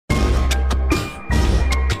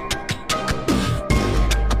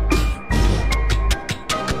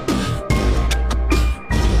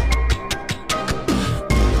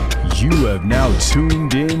have now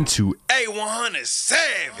tuned in to A100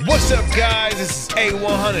 Savage. What's up, guys? This is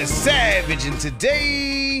A100 Savage, and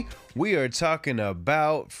today we are talking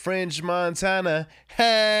about French Montana.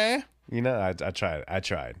 Huh? You know, I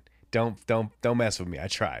tried. Don't mess with me. I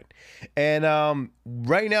tried. And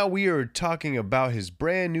right now we are talking about his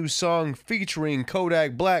brand new song featuring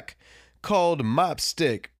Kodak Black called Mop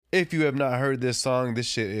Stick. If you have not heard this song, this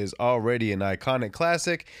shit is already an iconic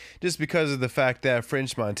classic just because of the fact that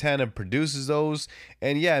French Montana produces those.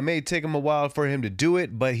 And yeah, it may take him a while for him to do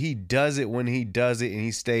it, but he does it when he does it and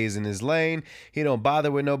he stays in his lane. He don't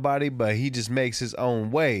bother with nobody, but he just makes his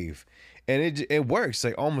own wave. And it works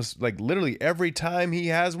like almost like literally every time he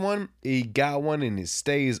has one, he got one and it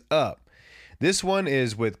stays up. This one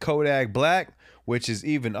is with Kodak Black, which is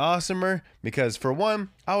even awesomer because for one,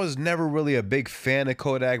 I was never really a big fan of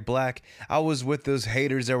Kodak Black. I was with those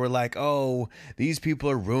haters that were like, oh, these people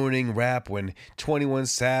are ruining rap when 21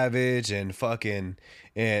 Savage and fucking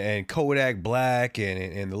and Kodak Black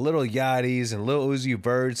and the Little Yachty's and Lil Uzi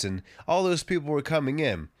Verts and all those people were coming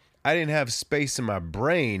in. I didn't have space in my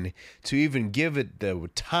brain to even give it the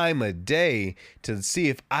time of day to see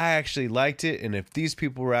if I actually liked it and if these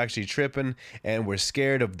people were actually tripping and were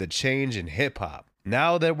scared of the change in hip hop.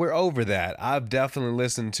 Now that we're over that, I've definitely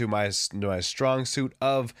listened to my strong suit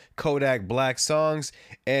of Kodak Black songs,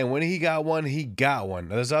 and when he got one, he got one.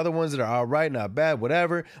 There's other ones that are all right, not bad,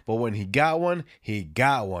 whatever, but when he got one, he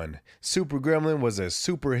got one. Super Gremlin was a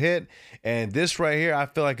super hit, and this right here, I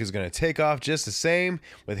feel like is going to take off just the same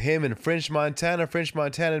with him and French Montana. French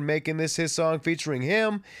Montana making this hit song featuring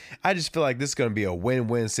him. I just feel like this is going to be a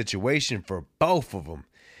win-win situation for both of them.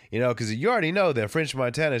 You know, because you already know that French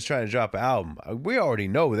Montana is trying to drop an album. We already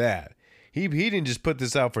know that. He didn't just put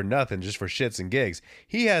this out for nothing, just for shits and gigs.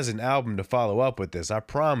 He has an album to follow up with this, I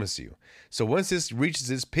promise you. So once this reaches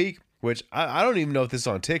its peak, which I don't even know if this is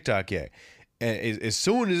on TikTok yet, and as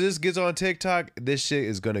soon as this gets on TikTok, this shit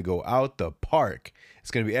is going to go out the park.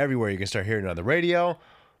 It's going to be everywhere. You can start hearing it on the radio.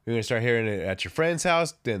 You're going to start hearing it at your friend's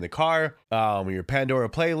house, in the car, your Pandora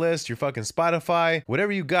playlist, your fucking Spotify,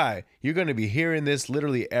 whatever you got, you're going to be hearing this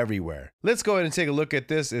literally everywhere. Let's go ahead and take a look at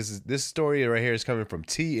this. This story right here is coming from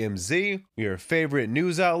TMZ, your favorite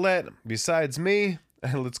news outlet besides me.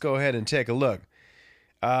 Let's go ahead and take a look.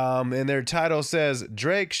 And their title says,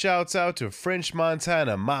 Drake shouts out to French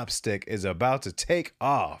Montana, Mop Stick is about to take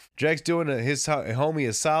off. Drake's doing his homie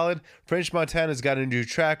a solid. French Montana's got a new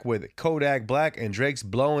track with Kodak Black, and Drake's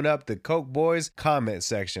blowing up the Coke Boys comment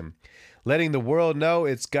section, letting the world know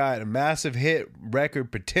it's got massive hit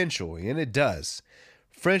record potential, and it does.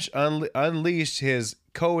 French unleashed his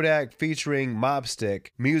Kodak featuring Mop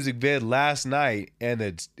Stick music vid last night, and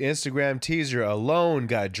the Instagram teaser alone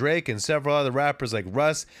got Drake and several other rappers like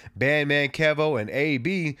Russ, Bandman Kevo, and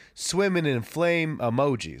AB swimming in flame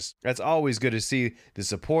emojis. That's always good to see the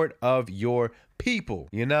support of your people.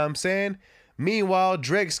 You know what I'm saying? Meanwhile,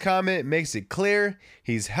 Drake's comment makes it clear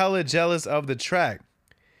he's hella jealous of the track.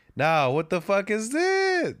 Now, what the fuck is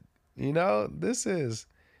this? You know, this is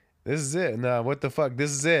it. No, what the fuck?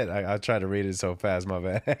 This is it. I tried to read it so fast, my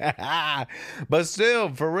bad. But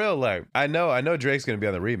still, for real, like, I know Drake's going to be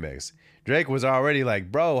on the remix. Drake was already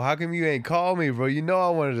like, bro, how come you ain't call me, bro? You know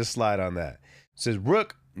I wanted to slide on that. It says,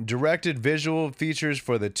 Rook directed visual features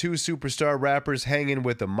for the two superstar rappers hanging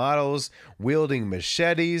with the models, wielding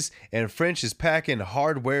machetes, and French is packing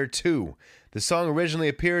hardware too. The song originally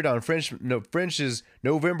appeared on French's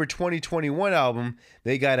November 2021 album,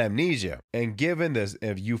 They Got Amnesia. And given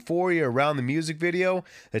the euphoria around the music video,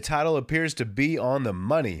 the title appears to be on the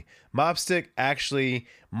money. Mop Stick actually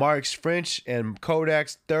marks French and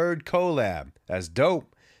Kodak's third collab. That's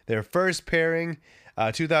dope. Their first pairing,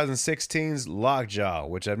 2016's Lockjaw,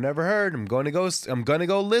 which I've never heard. I'm gonna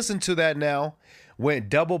go listen to that now. Went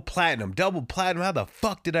double platinum. How the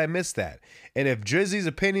fuck did I miss that? And if Drizzy's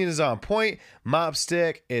opinion is on point, Mop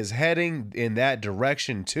Stick is heading in that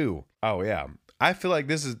direction too. Oh yeah, I feel like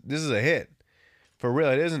this is a hit. For real,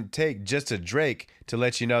 it doesn't take just a Drake to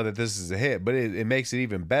let you know that this is a hit, but it makes it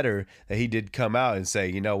even better that he did come out and say,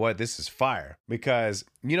 you know what, this is fire. Because,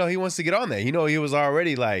 you know, he wants to get on there. You know, he was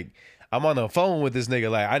already like, I'm on the phone with this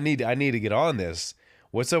nigga, like, I need to get on this.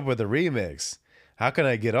 What's up with the remix? How can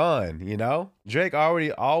I get on, you know? Drake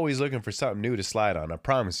always looking for something new to slide on, I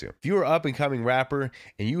promise you. If you're an up-and-coming rapper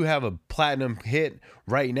and you have a platinum hit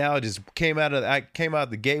right now, just came out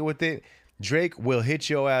the gate with it, Drake will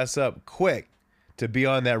hit your ass up quick to be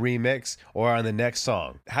on that remix or on the next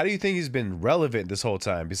song. How do you think he's been relevant this whole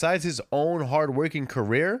time? Besides his own hard-working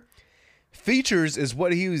career, features is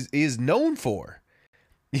what he is known for.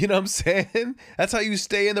 You know what I'm saying? That's how you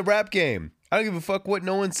stay in the rap game. I don't give a fuck what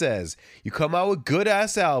no one says. You come out with good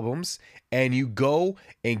ass albums and you go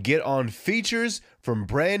and get on features from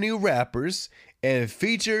brand new rappers and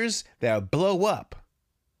features that blow up.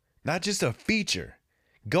 Not just a feature.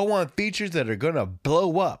 Go on features that are gonna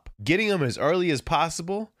blow up. Getting them as early as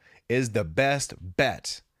possible is the best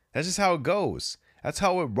bet. That's just how it goes. That's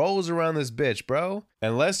how it rolls around this bitch, bro.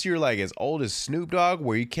 Unless you're like as old as Snoop Dogg,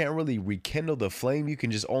 where you can't really rekindle the flame, you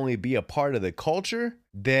can just only be a part of the culture,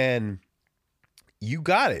 then you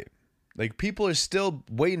got it. Like, people are still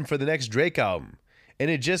waiting for the next Drake album.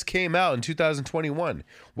 And it just came out in 2021.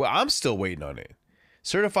 Well, I'm still waiting on it.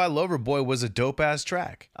 Certified Lover Boy was a dope-ass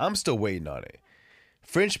track. I'm still waiting on it.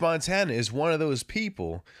 French Montana is one of those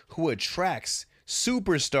people who attracts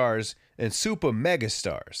superstars and super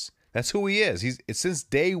megastars. That's who he is. Since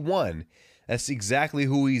day one, that's exactly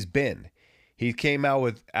who he's been. He came out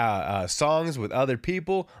with songs with other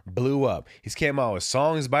people, blew up. He's came out with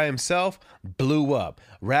songs by himself, blew up.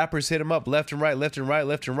 Rappers hit him up left and right, left and right,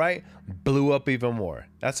 left and right, blew up even more.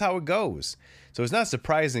 That's how it goes. So it's not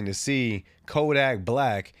surprising to see Kodak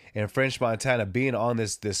Black and French Montana being on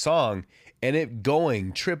this song and it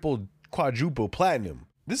going triple, quadruple platinum.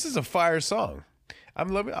 This is a fire song. I'm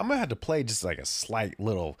gonna have to play just like a slight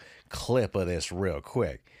little clip of this real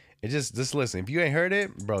quick. It just listen. If you ain't heard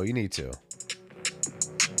it, bro, you need to.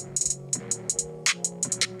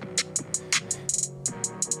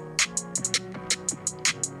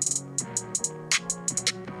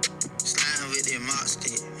 Sliding with your mop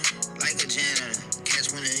stick, like a janitor.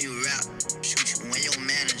 Catch one of you rap, shoot you when your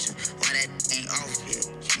manager. Why that ain't off yet?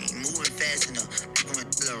 She ain't moving fast enough. Going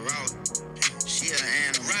to the route. She an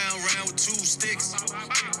animal. Round with two sticks,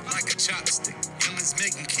 like a chopstick. Youngins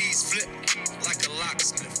making keys flip, like a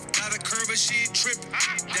locksmith. Got a curve, but she ain't tripping.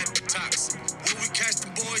 That be toxic. When we catch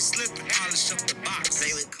the boys slipping, polish up the box.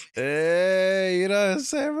 Play with Hey, you know what I'm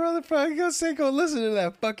saying, brother? Go listen to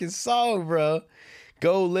that fucking song, bro.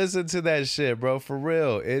 Go listen to that shit, bro. For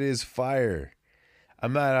real, it is fire.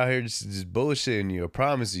 I'm not out here just bullshitting you. I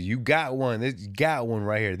promise you, you got one. You got one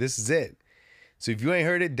right here. This is it. So if you ain't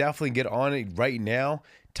heard it, definitely get on it right now.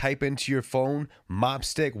 Type into your phone,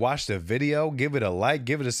 Mopstick, watch the video, give it a like,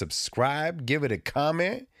 give it a subscribe, give it a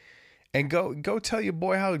comment, and go tell your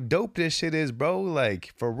boy how dope this shit is, bro.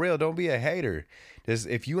 Like, for real, don't be a hater. Just,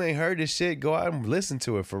 if you ain't heard this shit, go out and listen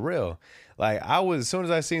to it for real. Like, as soon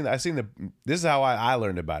as I seen this is how I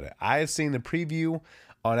learned about it. I had seen the preview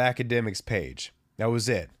on Academic's page. That was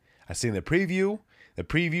it. I seen the preview. The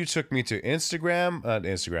preview took me to Instagram,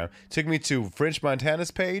 took me to French Montana's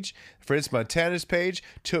page. French Montana's page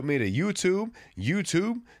took me to YouTube.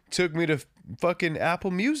 YouTube took me to fucking Apple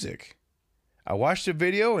Music. I watched the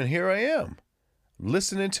video and here I am,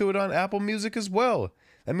 listening to it on Apple Music as well.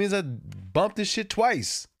 That means I bumped this shit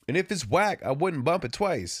twice. And if it's whack, I wouldn't bump it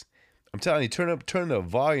twice. I'm telling you, turn the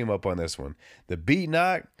volume up on this one. The beat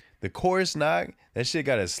knock, the chorus knock, that shit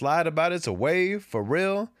got a slide about it. It's a wave, for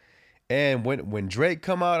real. And when Drake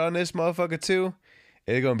come out on this motherfucker too,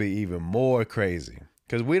 it's going to be even more crazy.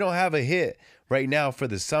 Because we don't have a hit right now for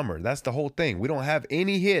the summer. That's the whole thing. We don't have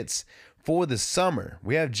any hits for the summer.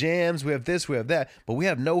 We have jams, we have this, we have that. But we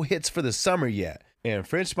have no hits for the summer yet. And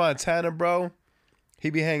French Montana, bro, he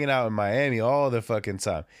be hanging out in Miami all the fucking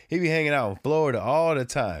time. He be hanging out in Florida all the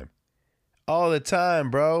time. All the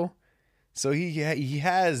time, bro. So he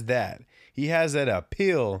has that. He has that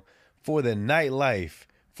appeal for the nightlife.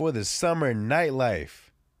 For the summer nightlife.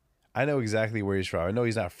 I know exactly where he's from. I know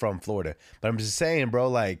he's not from Florida. But I'm just saying, bro,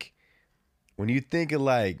 like, when you think of,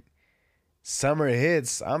 like, summer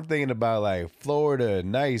hits, I'm thinking about, like, Florida,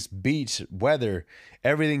 nice beach weather,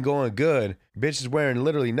 everything going good. Bitches wearing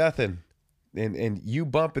literally nothing. And you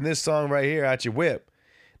bumping this song right here out your whip.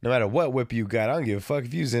 No matter what whip you got, I don't give a fuck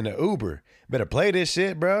if you's in an Uber. Better play this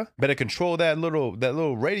shit, bro. Better control that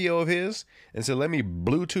little radio of his. And say, let me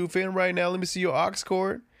Bluetooth in right now. Let me see your aux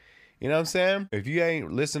cord. You know what I'm saying? If you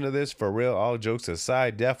ain't listened to this for real, all jokes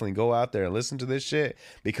aside, definitely go out there and listen to this shit.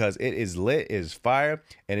 Because it is lit, it is fire,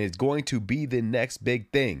 and it's going to be the next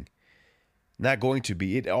big thing. Not going to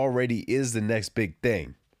be. It already is the next big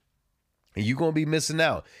thing. And you're going to be missing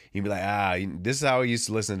out. You'll be like, this is how I used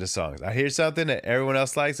to listen to songs. I hear something that everyone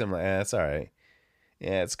else likes. I'm like, that's all right.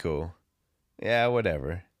 Yeah, it's cool. Yeah,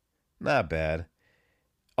 whatever. Not bad.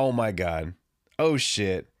 Oh, my God. Oh,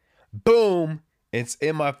 shit. Boom. It's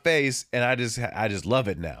in my face, and I just love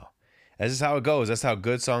it now. That's just how it goes. That's how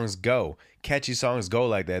good songs go. Catchy songs go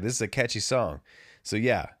like that. This is a catchy song. So,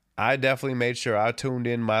 yeah, I definitely made sure I tuned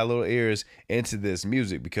in my little ears into this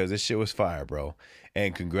music because this shit was fire, bro.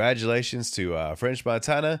 And congratulations to French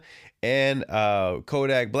Montana and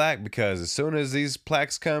Kodak Black, because as soon as these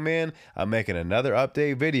plaques come in, I'm making another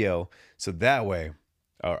update video so that way,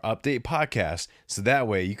 or update podcast, so that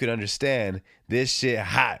way you can understand this shit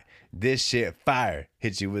hot, this shit fire.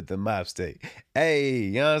 Hit you with the mop stick. Hey,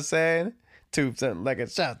 you know what I'm saying? Tube something like a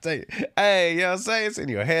shot. Hey, you know what I'm saying? It's in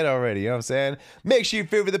your head already, you know what I'm saying? Make sure you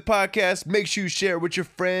favorite the podcast. Make sure you share it with your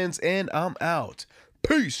friends. And I'm out.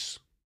 Peace.